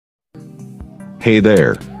Hey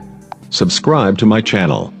there. Subscribe to my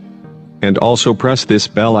channel. And also press this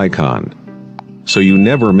bell icon. So you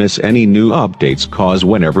never miss any new updates, cause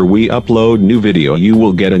whenever we upload new video you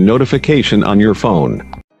will get a notification on your phone.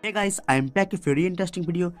 Hey guys, I am back with very interesting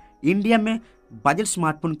video. India में budget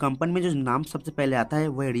smartphone company में जो नाम सबसे पहले आता है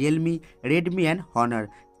वह Realme, Redmi and Honor.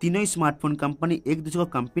 तीनों ही स्मार्टफोन कंपनी एक दूसरे को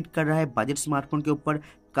कम्पीट कर रहा है बजट स्मार्टफोन के ऊपर।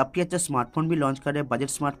 काफ़ी अच्छा स्मार्टफोन भी लॉन्च कर रहे हैं बजट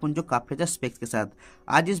स्मार्टफोन जो काफ़ी अच्छा स्पेक्स के साथ।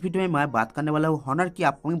 आज इस वीडियो में मैं बात करने वाला हूँ हॉनर की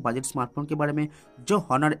अपकमिंग बजट स्मार्टफोन के बारे में, जो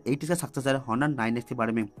हॉनर 8X का सक्सेसर है हॉनर 9X के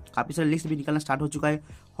बारे में। काफ़ी सारे लिस्ट भी निकलना स्टार्ट हो चुका है।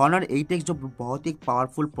 हॉनर 8X जो बहुत ही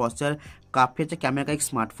पावरफुल प्रोसेसर, काफ़ी अच्छा कैमरा का एक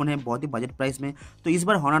स्मार्टफोन है बहुत ही बजट प्राइस में। तो इस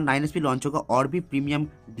बार हॉनर 9X भी लॉन्च होगा और भी प्रीमियम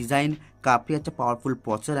डिज़ाइन, काफ़ी अच्छा पावरफुल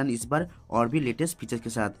प्रोसेसर एंड इस बार और भी लेटेस्ट फीचर्स के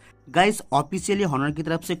साथ। गाइस ऑफिशियली हॉनर की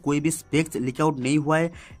तरफ से कोई भी स्पेक्स लीक आउट नहीं हुआ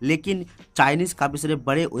है, लेकिन चाइनीज़ काफ़ी सारे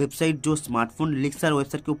बड़े वेबसाइट जो स्मार्टफोन लीक्स है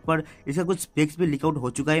वेबसाइट के ऊपर इसका कुछ स्पेक्स भी लीक आउट हो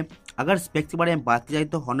चुका है। अगर स्पेक्स के बारे में बात की जाए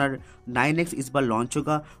तो हॉनर 9X इस बार लॉन्च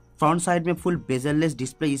होगा। फ्रंट साइड में फुल बेजरलेस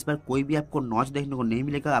डिस्प्ले, इस बार कोई भी आपको नॉच देखने को नहीं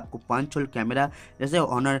मिलेगा। आपको 5 होल कैमरा जैसे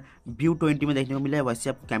ऑनर व्यू 20 में देखने को मिला है वैसे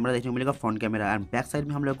आपको कैमरा देखने को मिलेगा front camera. And back side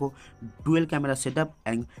में हम लोग को डुअल कैमरा सेटअप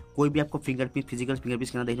एंड कोई भी आपको फिजिकल फिंगरप्रिंट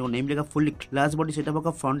स्कैनर देखने को नहीं मिलेगा। फुल्ली ग्लास बॉडी सेटअप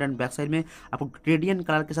होगा फ्रंट एंड बैक साइड में। आपको ग्रेडियंट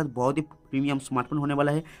कलर के साथ बहुत ही प्रीमियम स्मार्टफोन होने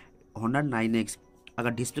वाला है हॉनर 9X। अगर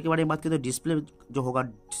डिस्प्ले के बारे में बात करें तो डिस्प्ले जो होगा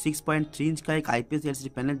 6.3 इंच का एक IPS LCD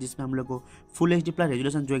पैनल, जिसमें हम लोग को फुल HD प्लस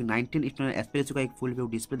रेजोल्यूशन जो एक 19:9 FPS का एक फुल व्यू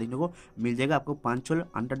डिस्प्ले देखने को मिल जाएगा आपको 5 होल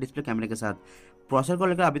अंडर डिस्प्ले कैमरे के साथ। प्रोसेसर को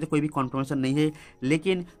लेकर अभी तक कोई भी कॉन्फर्मेशन नहीं है,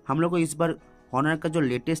 लेकिन हम लोग को इस बार हॉनर का जो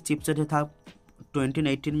लेटेस्ट चिपसेट था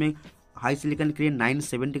 2018 में Hisilikan किrin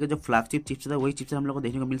 970 का जो फ्लैगशिप चिपसेट है वही चिपसेट हम लोग को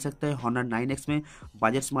देखने को मिल सकता है हॉनर 9X में।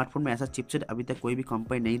 बजट स्मार्टफोन में ऐसा चिपसेट अभी तक कोई भी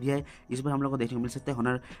कंपनी नहीं दिया है, इस बार हम लोग को देखने को मिल सकता है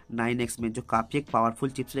हॉनर 9X में, जो काफ़ी एक पावरफुल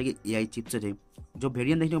चिपसेट है, AI चिपसेट है। जो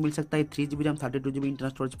वेरिएंट देखने को मिल सकता है 3GB RAM 32GB internal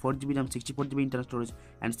storage, 4GB RAM 64GB internal storage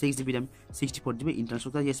and 6GB RAM 64GB internal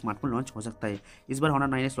storage. ये स्मार्टफोन लॉन्च हो सकता है। इस बार हॉनर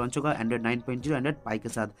 9X लॉन्च होगा एंड्रॉइड 9.0 एंड्रॉइड पाई के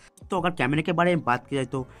साथ। तो अगर कैमरे के बारे में बात की जाए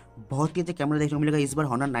तो बहुत ही अच्छा कैमरा देखने को मिलेगा इस बार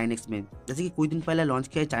हॉनर 9X में। जैसे कि कुछ दिन पहले लॉन्च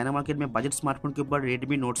किया है चाइना मार्केट में बजट स्मार्टफोन के ऊपर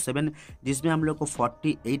रेडमी नोट 7, जिसमें हम लोग को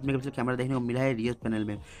 48 मेगापिक्सल कैमरा देखने को मिला है रियर पैनल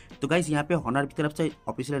में। तो गाइस यहाँ पे हॉनर की तरफ से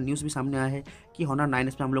ऑफिशियल न्यूज़ भी सामने आया है कि हॉनर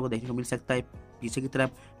 9X में हम लोग को देखने को मिल सकता है पीछे की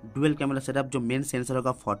तरफ डुअल कैमरा सेटअप, जो मेन सेंसर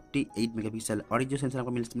होगा 48 मेगापिक्सल और एक जो सेंसर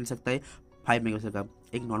आपको मिल सकता है 5 मेगापिक्सल का।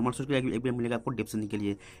 एक नॉर्मल सोर्स के लिए एक भी मिलेगा आपको डेप्थ सेंसिंग के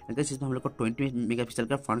लिए। गाइस इसमें हम लोग को 20 मेगापिक्सल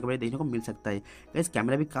का फ्रंट कैमरा देखने को मिल सकता है। गाइस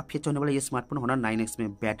कैमरा भी काफ़ी अच्छा होने वाला है ये स्मार्टफोन हॉनर 9X में।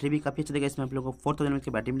 बैटरी भी काफ़ी अच्छा देगा, इसमें आप लोगों को 4000 mAh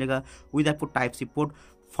की बैटरी मिलेगा विद आपको टाइप सी पोर्ट,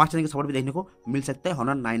 फास्ट चार्जिंग का सपोर्ट भी देखने को मिल सकता है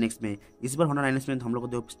हॉनर 9X में। इस बार हॉनर 9X में हम लोग को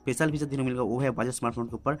जो स्पेशल फीचर देखने को मिलेगा वो है बजट स्मार्टफोन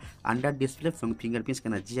के ऊपर under display fingerprint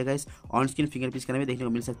scanner. Ji guys on screen fingerprint scanner भी देखने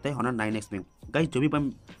को मिल सकता है हॉनर 9X में। गाइस जो भी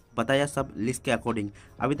बताया सब लिस्ट के अकॉर्डिंग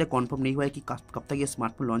अभी तक कंफर्म नहीं हुआ है कि कब तक ये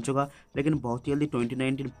स्मार्टफोन लॉन्च होगा, लेकिन बहुत ही जल्दी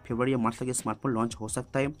 2019 फरवरी या मार्च तक ये स्मार्टफोन लॉन्च हो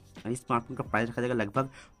सकता है। इस स्मार्टफोन का प्राइस रखा जाएगा लगभग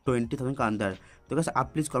 20,000 का अंदर। तो कैसे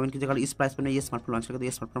आप प्लीज़ कमेंट कीजिएगा इस प्राइस पर ये स्मार्टफोन लॉन्च करेगा तो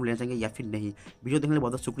ये स्मार्टफोन लेना चाहेंगे या फिर नहीं। वीडियो देखने के लिए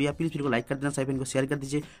बहुत बहुत शुक्रिया। प्लीज़ वीडियो को लाइक कर देना, साइड को शेयर कर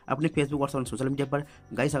दीजिए अपने फेसबुक व्हाट्सएप और सोशल मीडिया पर।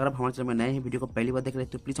 गाइस अगर आप हमारे चैनल में नए हैं, वीडियो को पहली बार देख रहे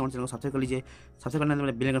हैं तो प्लीज़ हमारे चैनल को सब्सक्राइब कर लीजिए। सब्सक्राइब करने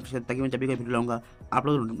में बेल आइकन प्रेस करें ताकि मैं जब भी कोई वीडियो लाऊंगा आप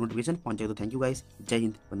लोग नोटिफिकेशन पहुंच जाए। तो थैंक यू गाइस, जय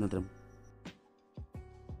हिंद, वंदे मातरम।